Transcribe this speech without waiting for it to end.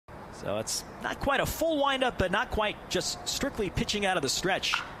So it's not quite a full windup, but not quite just strictly pitching out of the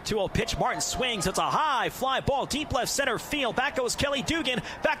stretch. 2-0 pitch. Martin swings. It's a high fly ball, deep left center field. Back goes Kelly Dugan.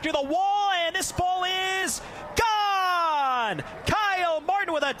 Back to the wall, and this ball is gone! Kyle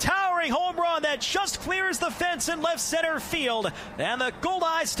Martin with a towering home run that just clears the fence in left center field. And the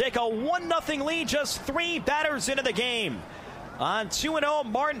Goldeyes take a 1-0 lead, just 3 batters into the game. On 2-0,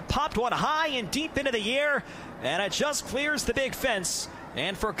 Martin popped one high and deep into the air, and it just clears the big fence.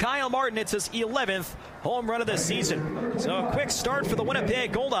 And for Kyle Martin, it's his 11th home run of the season. So a quick start for the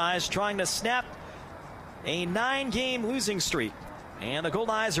Winnipeg Goldeyes, trying to snap a 9-game losing streak. And the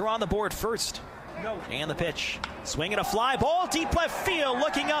Goldeyes are on the board first. And the pitch. Swinging a fly ball, deep left field,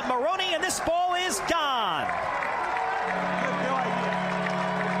 looking up Maroney, and this ball is gone.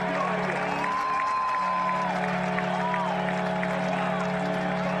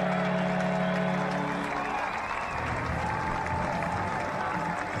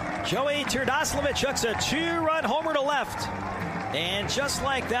 Joey Turdoslavich hooks a 2-run homer to left. And just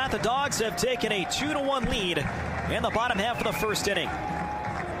like that, the Dogs have taken a 2-1 lead in the bottom half of the first inning.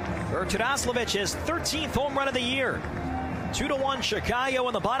 For Turdoslavich, his 13th home run of the year. 2-1 Chicago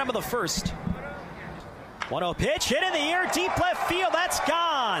in the bottom of the first. 1-0 pitch, hit in the air, deep left field, that's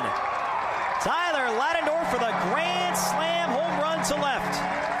gone. Tyler Ladendorf for the grand slam home run to left.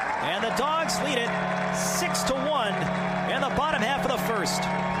 And the Dogs lead it 6-1 in the bottom half of the first.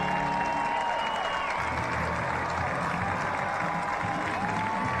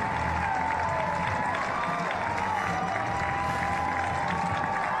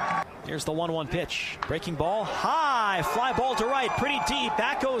 Here's the 1-1 pitch. Breaking ball, high, fly ball to right, pretty deep.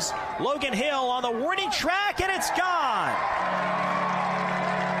 Back goes Logan Hill on the warning track, and it's gone.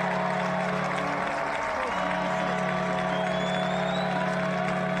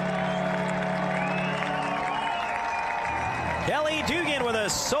 Kelly Dugan with a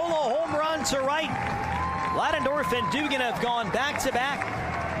solo home run to right. Ladendorf and Dugan have gone back-to-back,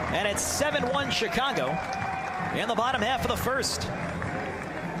 and it's 7-1 Chicago in the bottom half of the first.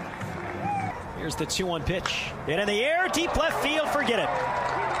 Here's the 2-1 pitch. Hit in the air, deep left field, forget it.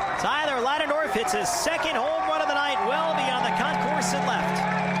 Tyler Ladendorf hits his second home run of the night, well beyond the concourse and left.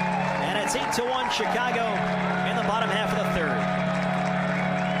 And it's 8-1 Chicago in the bottom half of the third.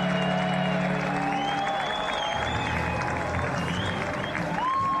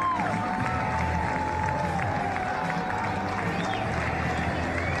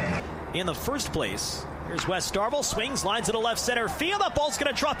 In the first place, here's Wes Darville, swings, lines to the left center field. That ball's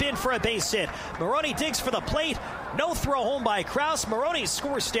going to drop in for a base hit. Maroney digs for the plate. No throw home by Krause. Maroney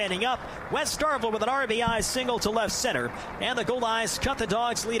scores standing up. Wes Darville with an RBI single to left center. And the Goldeyes cut the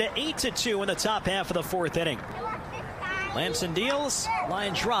Dogs' lead at 8-2 in the top half of the fourth inning. Lamson deals,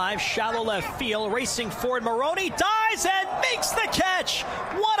 line drive, shallow left field, racing forward. Maroney dives and makes the catch.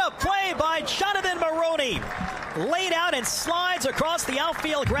 What a play by Jonathan Maroney. Laid out and slides across the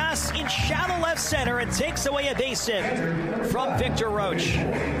outfield grass in shallow left center and takes away a base hit from Victor Roach.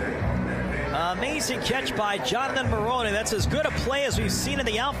 Amazing catch by Jonathan Maroney. That's as good a play as we've seen in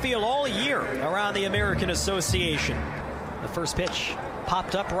the outfield all year around the American Association. The first pitch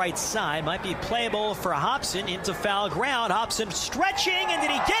popped up right side, might be playable for Hobson into foul ground. Hobson stretching, and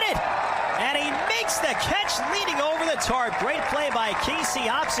did he get it? And he makes the catch leaning over the tarp. Great play by Casey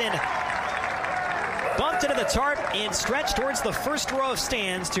Hobson. Bumped into the tarp and stretched towards the first row of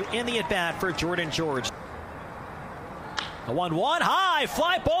stands to end the at-bat for Jordan George. A 1-1, high,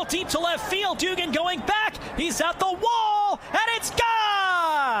 fly ball deep to left field. Dugan going back. He's at the wall, and it's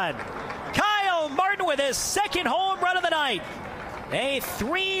gone! Kyle Martin with his second home run of the night. A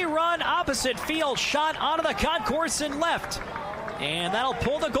 3-run opposite field shot onto the concourse and left. And that'll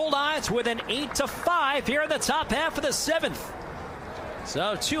pull the Goldeyes with an 8-5 here in the top half of the seventh.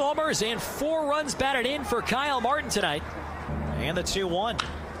 So 2 homers and 4 runs batted in for Kyle Martin tonight. And the 2-1.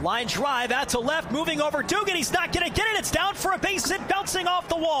 Line drive out to left, moving over Dugan. He's not going to get it. It's down for a base hit, bouncing off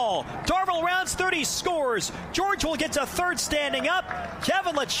the wall. Darville rounds third, he scores. George will get to third standing up.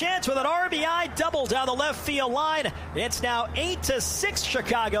 Kevin LaChance with an RBI double down the left field line. It's now 8-6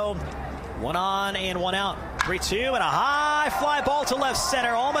 Chicago. 1 on and 1 out. 3-2 and a high fly ball to left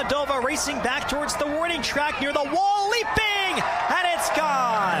center. Almadova racing back towards the warning track near the wall, leaping, and it's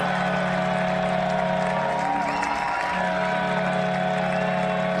gone.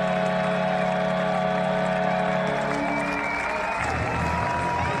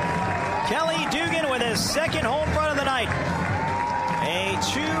 Kelly Dugan with his second home run of the night. A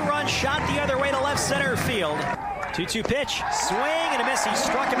 2-run shot the other way to left center field. 2-2 pitch, swing and a miss. He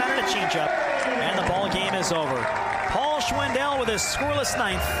struck him out at a changeup, and the ball game is over. Paul Schwindel with his scoreless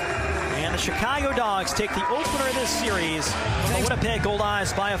ninth, and And the Chicago Dogs take the opener of this series from the Winnipeg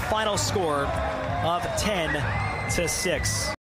Goldeyes by a final score of 10-6.